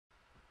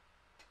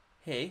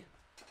Hey,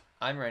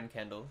 I'm Ryan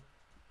Kendall.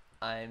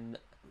 I'm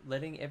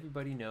letting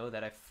everybody know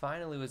that I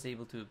finally was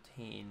able to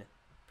obtain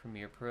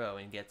Premiere Pro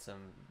and get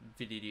some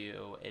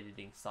video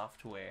editing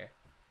software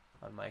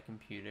on my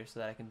computer so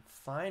that I can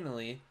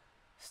finally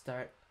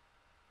start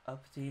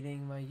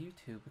updating my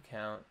YouTube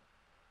account.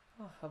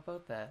 Oh, how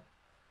about that?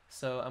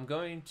 So I'm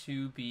going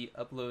to be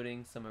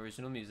uploading some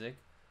original music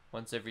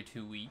once every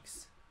 2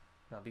 weeks.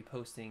 And I'll be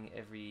posting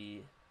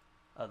every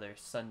other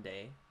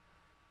Sunday.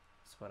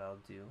 That's what I'll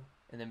do.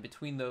 And then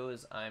between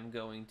those, I'm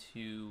going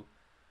to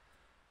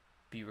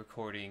be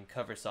recording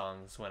cover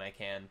songs when I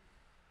can,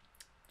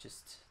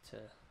 just to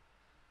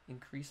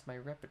increase my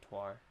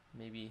repertoire.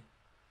 Maybe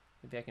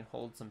I can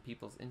hold some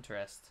people's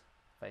interest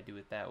if I do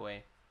it that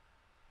way.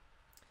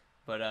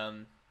 But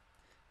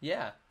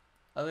yeah.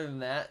 Other than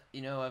that,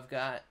 I've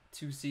got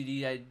two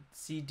CD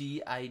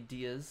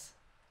ideas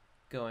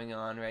going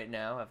on right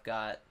now. I've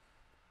got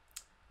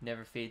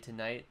Never Fade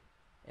Tonight,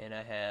 and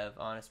I have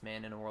Honest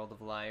Man in a World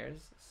of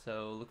Liars.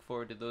 So look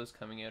forward to those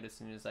coming out as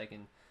soon as I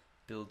can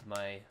build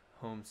my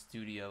home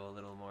studio a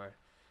little more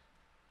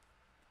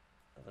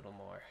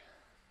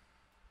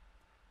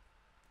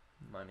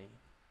money.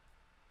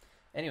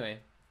 Anyway,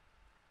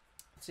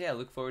 so yeah,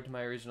 look forward to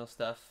my original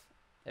stuff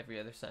every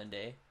other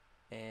Sunday.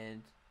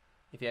 And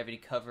if you have any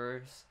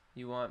covers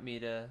you want me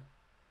to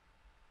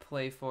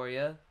play for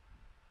you,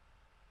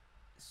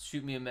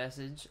 shoot me a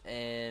message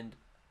and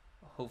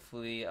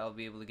hopefully I'll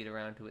be able to get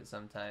around to it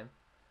sometime.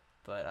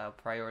 But I'll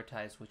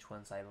prioritize which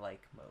ones I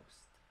like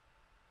most,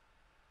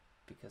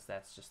 because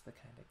that's just the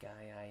kind of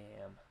guy I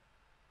am.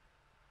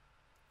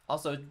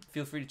 Also,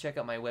 feel free to check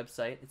out my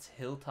website. It's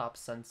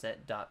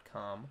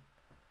hilltopsunset.com.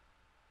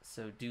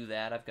 So do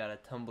that. I've got a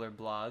Tumblr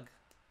blog.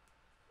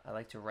 I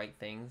like to write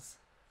things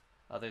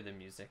other than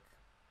music.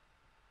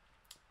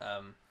 You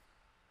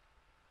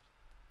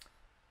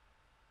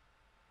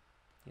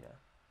know.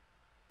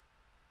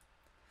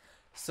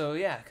 So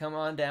yeah, come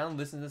on down,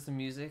 listen to some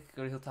music.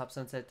 Go to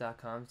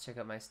hilltopsunset.com, check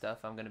out my stuff.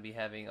 I'm going to be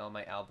having all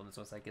my albums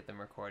once I get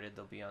them recorded.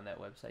 They'll be on that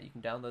website. You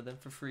can download them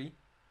for free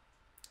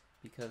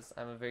because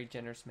I'm a very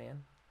generous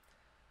man.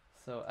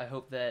 So I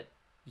hope that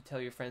you tell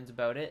your friends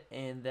about it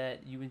and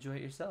that you enjoy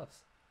it yourselves.